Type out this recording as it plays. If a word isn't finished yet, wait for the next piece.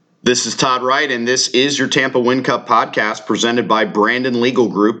This is Todd Wright, and this is your Tampa Win Cup podcast presented by Brandon Legal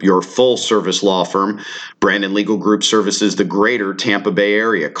Group, your full-service law firm. Brandon Legal Group services the greater Tampa Bay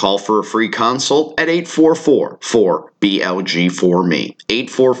area. Call for a free consult at 844-4BLG-4ME.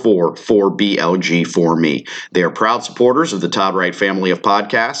 844-4BLG-4ME. They are proud supporters of the Todd Wright family of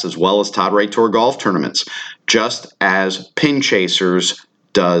podcasts, as well as Todd Wright Tour golf tournaments, just as Pin Chasers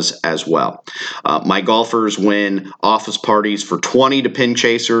does as well. My golfers win office parties for 20 to Pin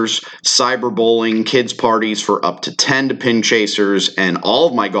Chasers, cyber bowling, kids parties for up to 10 to Pin Chasers, and all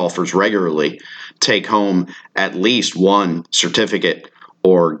of my golfers regularly take home at least one certificate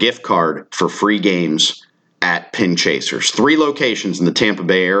or gift card for free games at Pin Chasers. 3 locations in the Tampa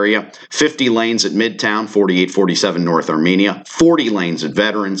Bay area, 50 lanes at Midtown, 4847 North Armenia, 40 lanes at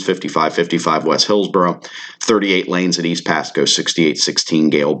Veterans, 5555 West Hillsborough, 38 lanes at East Pasco, 6816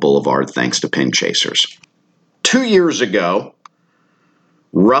 Gale Boulevard, thanks to Pin Chasers. 2 years ago,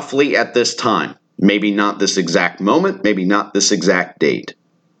 roughly at this time, maybe not this exact moment, maybe not this exact date,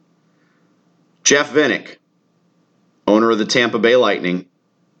 Jeff Vinik, owner of the Tampa Bay Lightning,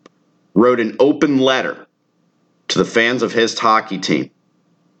 wrote an open letter to the fans of his hockey team.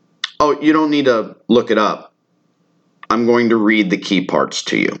 Oh, you don't need to look it up. I'm going to read the key parts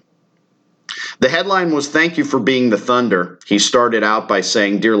to you. The headline was, "Thank you for being the Thunder." He started out by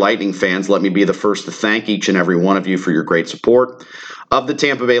saying, "Dear Lightning fans, let me be the first to thank each and every one of you for your great support of the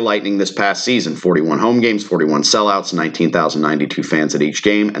Tampa Bay Lightning this past season. 41 home games, 41 sellouts, 19,092 fans at each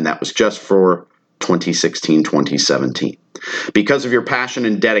game, and that was just for 2016-2017. Because of your passion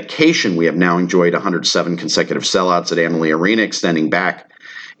and dedication, we have now enjoyed 107 consecutive sellouts at Amalie Arena, extending back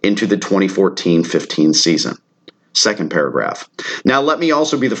into the 2014-15 season." Second paragraph. "Now let me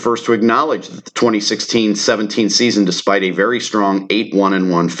also be the first to acknowledge that the 2016-17 season, despite a very strong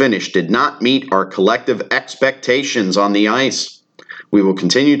 8-1-1 finish, did not meet our collective expectations on the ice. We will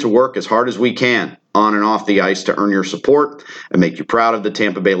continue to work as hard as we can on and off the ice to earn your support and make you proud of the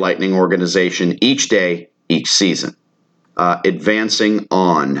Tampa Bay Lightning organization each day, each season." Advancing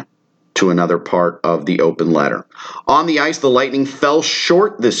on to another part of the open letter. "On the ice, the Lightning fell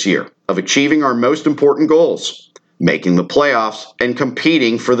short this year of achieving our most important goals, making the playoffs and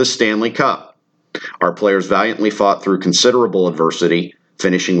competing for the Stanley Cup. Our players valiantly fought through considerable adversity,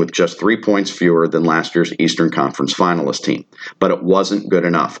 finishing with just 3 points fewer than last year's Eastern Conference finalist team. But it wasn't good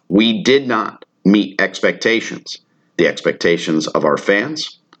enough. We did not meet expectations. The expectations of our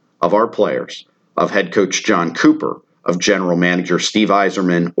fans, of our players, of head coach John Cooper, of general manager Steve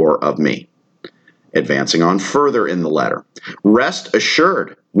Yzerman, or of me." Advancing on further in the letter. "Rest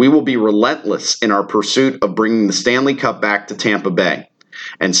assured, we will be relentless in our pursuit of bringing the Stanley Cup back to Tampa Bay,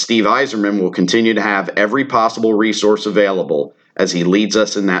 and Steve Yzerman will continue to have every possible resource available as he leads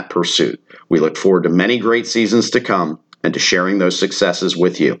us in that pursuit. We look forward to many great seasons to come and to sharing those successes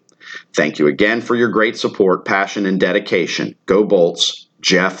with you. Thank you again for your great support, passion, and dedication. Go Bolts,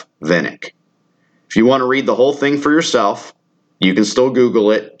 Jeff Vinik." If you want to read the whole thing for yourself, you can still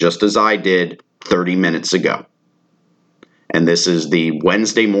Google it, just as I did 30 minutes ago. And this is the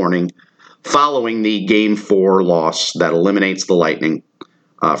Wednesday morning following the Game 4 loss that eliminates the Lightning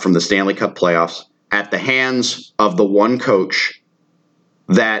from the Stanley Cup playoffs at the hands of the one coach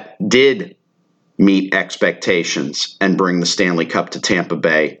that did meet expectations and bring the Stanley Cup to Tampa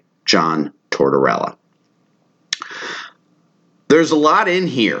Bay, John Tortorella. There's a lot in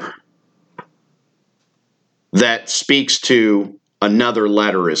here that speaks to another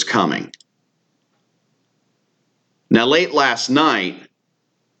letter is coming. Now, late last night,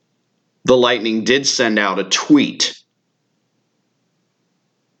 the Lightning did send out a tweet.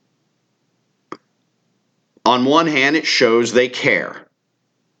 On one hand, it shows they care.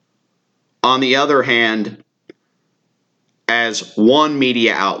 On the other hand, as one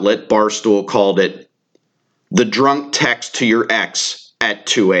media outlet, Barstool, called it, the drunk text to your ex at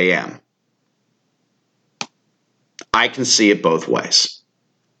 2 a.m. I can see it both ways.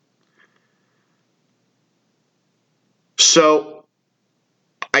 So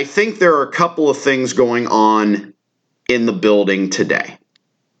I think there are a couple of things going on in the building today.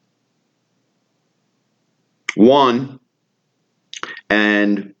 One,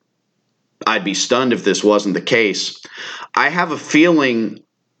 and I'd be stunned if this wasn't the case, I have a feeling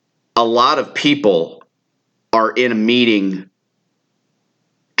a lot of people are in a meeting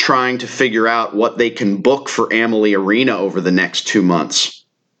trying to figure out what they can book for Amalie Arena over the next 2 months,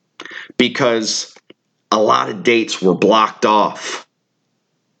 because a lot of dates were blocked off,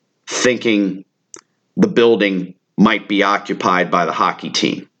 thinking the building might be occupied by the hockey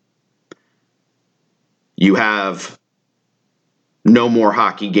team. You have no more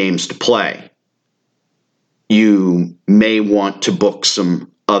hockey games to play. You may want to book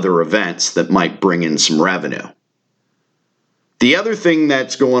some other events that might bring in some revenue. The other thing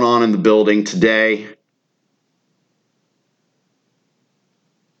that's going on in the building today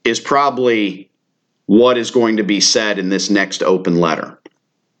is probably what is going to be said in this next open letter.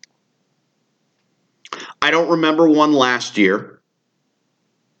 I don't remember one last year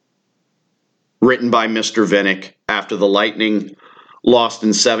written by Mr. Vinik after the Lightning lost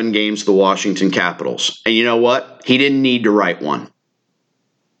in 7 games to the Washington Capitals. And you know what? He didn't need to write one.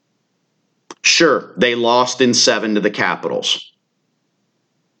 Sure, they lost in 7 to the Capitals.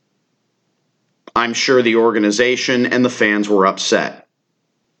 I'm sure the organization and the fans were upset.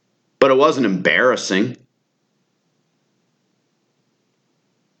 But it wasn't embarrassing.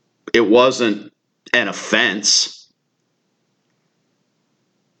 It wasn't an offense.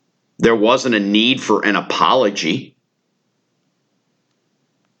 There wasn't a need for an apology.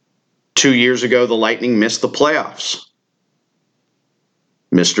 2 years ago, the Lightning missed the playoffs.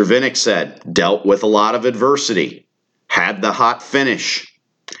 Mr. Vinik said, dealt with a lot of adversity, had the hot finish,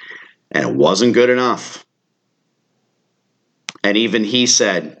 and it wasn't good enough. And even he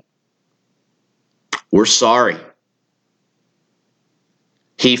said, we're sorry.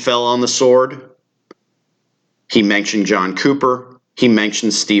 He fell on the sword. He mentioned John Cooper. He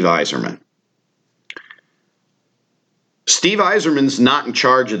mentioned Steve Yzerman. Steve Yzerman's not in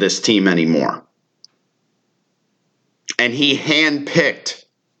charge of this team anymore. And he handpicked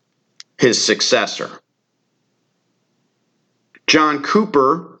his successor. John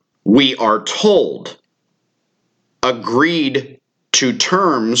Cooper, we are told, agreed to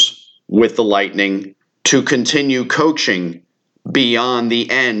terms with the Lightning to continue coaching beyond the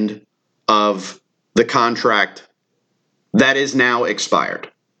end of the contract that is now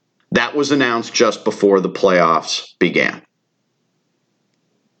expired. That was announced just before the playoffs began.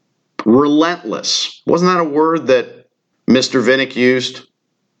 Relentless. Wasn't that a word that Mr. Vinik used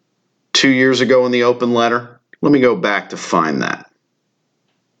 2 years ago in the open letter? Let me go back to find that.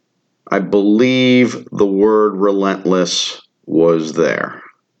 I believe the word relentless was there.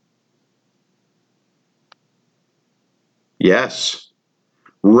 Yes.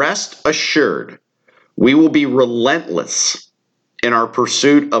 Rest assured, we will be relentless in our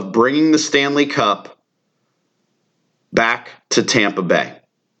pursuit of bringing the Stanley Cup back to Tampa Bay.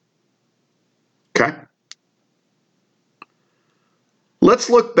 Okay?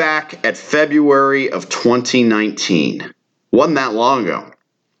 Let's look back at February of 2019. Wasn't that long ago.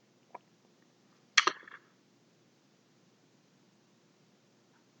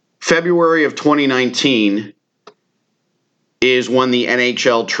 February of 2019 is when the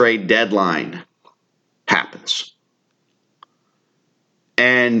NHL trade deadline happens.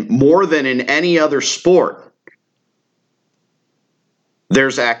 And more than in any other sport,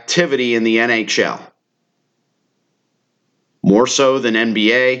 there's activity in the NHL. More so than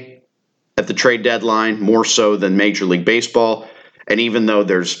NBA at the trade deadline, more so than Major League Baseball. And even though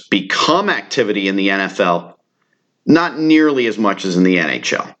there's become activity in the NFL, not nearly as much as in the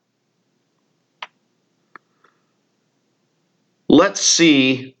NHL. Let's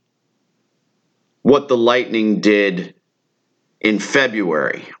see what the Lightning did in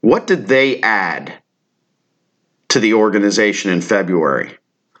February. What did they add to the organization in February?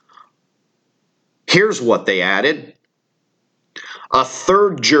 Here's what they added. A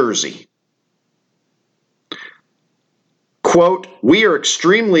third jersey. Quote, we are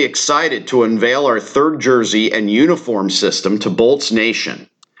extremely excited to unveil our third jersey and uniform system to Bolts Nation.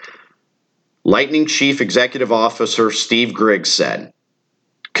 Lightning Chief Executive Officer Steve Griggs said,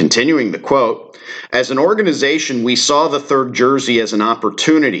 continuing the quote, as an organization, we saw the third jersey as an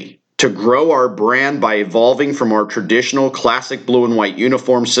opportunity to grow our brand by evolving from our traditional classic blue and white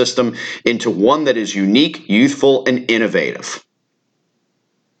uniform system into one that is unique, youthful, and innovative.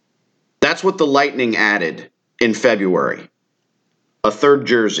 That's what the Lightning added in February. A third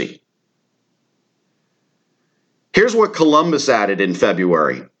jersey. Here's what Columbus added in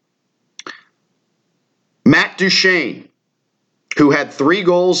February. Matt Duchene, who had 3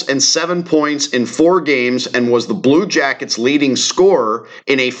 goals and 7 points in 4 games and was the Blue Jackets' leading scorer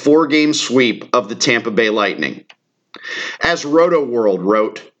in a 4-game sweep of the Tampa Bay Lightning. As Roto World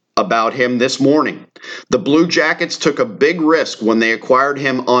wrote about him this morning, the Blue Jackets took a big risk when they acquired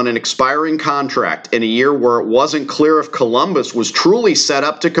him on an expiring contract in a year where it wasn't clear if Columbus was truly set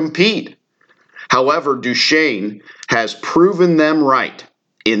up to compete. However, Duchene has proven them right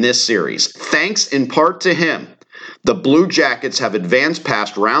in this series. Thanks in part to him, the Blue Jackets have advanced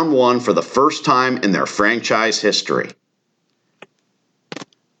past round 1 for the first time in their franchise history.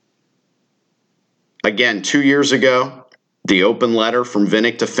 Again, 2 years ago, the open letter from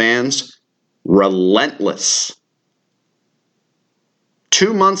Vinik to fans, relentless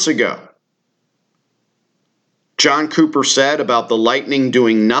 2 months ago, John Cooper said about the Lightning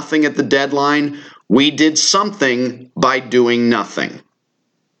doing nothing at the deadline, we did something by doing nothing.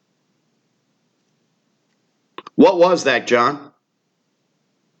 What was that, John?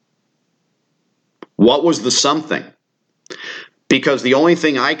 What was the something? Because the only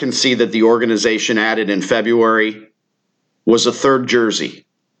thing I can see that the organization added in February was a third jersey.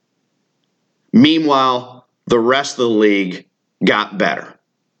 Meanwhile, the rest of the league got better.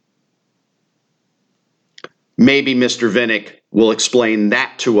 Maybe Mr. Vinnick will explain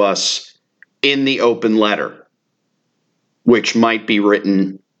that to us in the open letter, which might be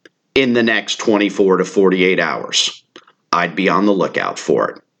written in the next 24 to 48 hours. I'd be on the lookout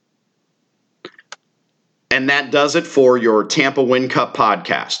for it. And that does it for your Tampa Win Cup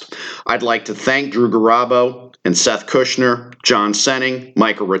podcast. I'd like to thank Drew Garabo and Seth Kushner, John Senning,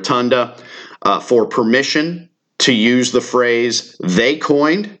 Michael Rotunda for permission to use the phrase they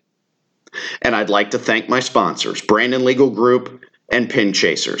coined. And I'd like to thank my sponsors, Brandon Legal Group and Pin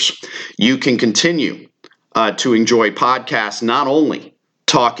Chasers. You can continue to enjoy podcasts not only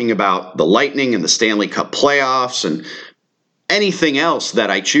talking about the Lightning and the Stanley Cup playoffs and anything else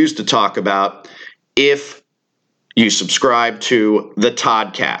that I choose to talk about if you subscribe to the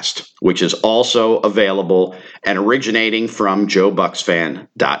Toddcast, which is also available and originating from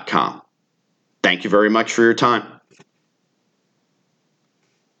JoeBucksFan.com. Thank you very much for your time.